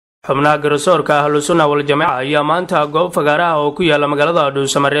xubnaha garsoorka ahlusunna wal jamaa ayaa maanta goob fagaaraha oo ku yaala magaalada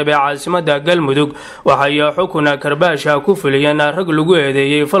Dhuusamareeb ee caasimada Galmudug waxay xukuna karbaashay ku fuliyeen rag lagu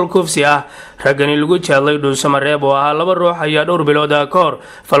eedeeyay fal kufsi ah ragani lagu jeeday Dhuusamareeb oo ah laba ruux ayaa dhowr bilood ka hor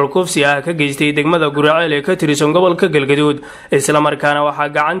fal kufsi ah ka geystay degmada Guriceel ee ka tirsan gobolka Galgaduud isla markaana waxa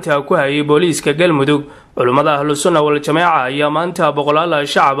gacanta ku hayay booliiska Galmudug culimada ahlusunna wal jamaa ayaa maanta boqolaal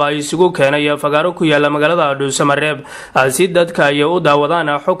shacab ay isugu keenay fagaaro ku yaala magaalada Dhuusamareeb si dadka ay u daawadaan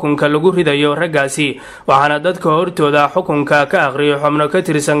xukunka lagu ridayo ragaasi waxaana dadka hortooda xukunka ka aqriyo xubno ka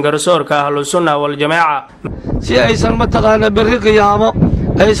tirsan garsoorka ahlusunna wal jamaa si aysan mataqaana bari qiyaamo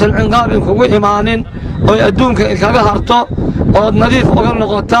aysan cinqaabin kugu imaanin oo adduunka kaga harto oo nadiif uga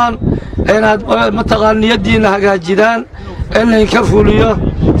noqotaan inaad mataqaana niyadiina hagaajidaan in ka fuliyo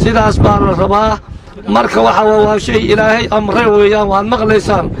sidaas baa la rabaa marka waxa waa shay ilaahay amray weeyaan waan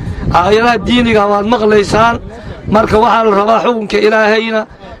maqlaysaan aayadaha diiniga waan maqlaysaan marka waxa la rabaa xukunka ilaahayna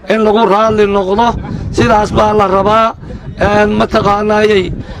in lagu raali noqdo sidaas baa la rabaa mataqaanayay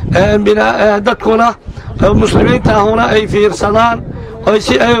dadkuna muslimiinta ahuna ay fiirsadaan oo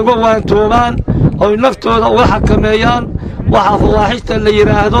si ay uga waantoobaan oo naftooda uga xakameeyaan waxa fawaaxista la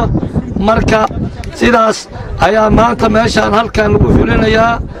yiraahdo marka sidaas ayaa maanta meeshaan halkan lagu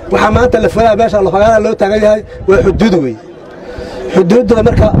fulinayaa waxa maanta la fulaa meeshaan la fagaara loo taagan yahay waa xuduud weey xuduudda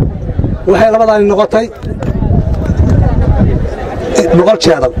marka waxay labadaan noqotay boqol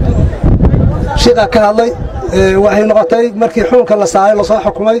jeedal shida ka hadlay waxay noqotay markii xukunka la saaray la soo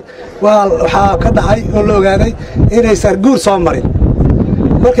xukumay waxa ka dhacay oo la ogaaday inay sarguur soo marin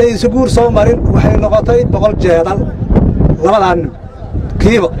markay sarguur soo marin waxay noqotay boqol jeedal labadaan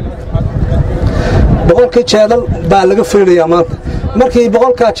kiiba boqolka jeedal baa laga fulinayaa maanta markii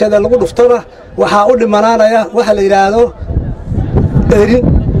boqolka jeedal lagu dhuftana waxa u dhimanaanaya waxa la yiraahdo erin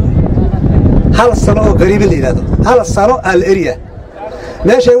hal sano oo qariib la yiraahdo hal sano al area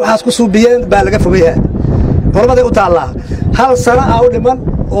meeshay waxaas ku suubiyeen baa laga fogeeyaa hormaday u taalaa hal sano u dhiman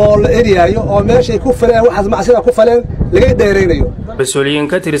oo la eriyaayo oo meeshay ku faleen waxaas macsida ku faleen laga dheereynayo mas'uuliyiin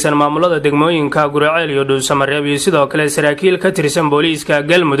ka tirsan maamulada degmooyinka Guriceel iyo Dhuusamareeb iyo sidoo kale saraakiil ka tirsan booliiska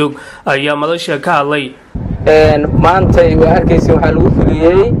Galmudug ayaa madasha ka hadlay maanta waa arkaysi waxa lagu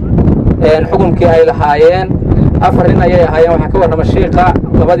fuliyay xukunkii ay lahaayeen afar nin ayay ahaayeen waxa ka warrama sheekha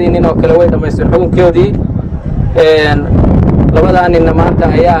labadii nin oo kale way dhameysteen xukunkoodii labada nin maanta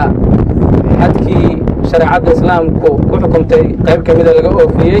ayaa xadkii shariicada islaamku ku xukuntay qayb kamid ah laga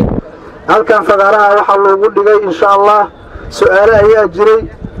oofiyay halkan fagaaraha waxa lagu dhigay insha Allah su'aalo ayaa jiray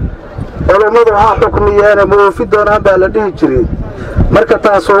culimadu waxa xukmiyeen ma oofi doonaan baa la dhihi jiray marka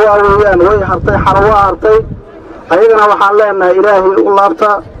taas waa weeyaan way hartay xarwa hartay ayagana waxaan leenahay ilaahay u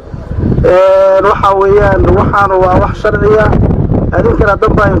laabta waxa weeyaan waxaan waa wax sharciya adinkana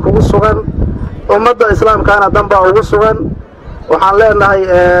dambaa kugu sugan ummadda islaamkaana dambaa ugu sugan waxaan leenahay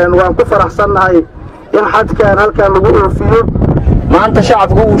waan ku faraxsanahay in xadkan halkan lagu oofiyo maanta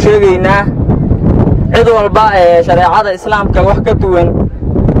shacabku uu sheegaynaa cid walba shariicada islaamka wax ka duwan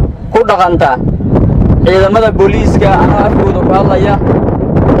ku dhaqanta ciidamada booliiska ama afkooda ku hadlaya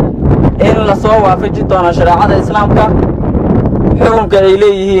in la soo waafaji doono shariicada islaamka xukunka ay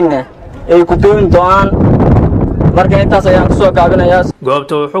leeyihiin ay ku doon doonaan marka intaas ayaan ku soo gaabinayaa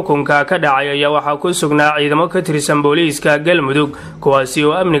goobta xukunka ka dhacay ayaa waxa ku sugnaa ciidamo ka tirsan booliiska Galmudug kuwaasi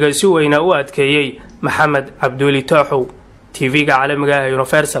oo amniga si weyn u adkeeyay maxamed cabduuli tooxow TV-ga caalamiga ah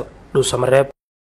Universal Dhuusamareeb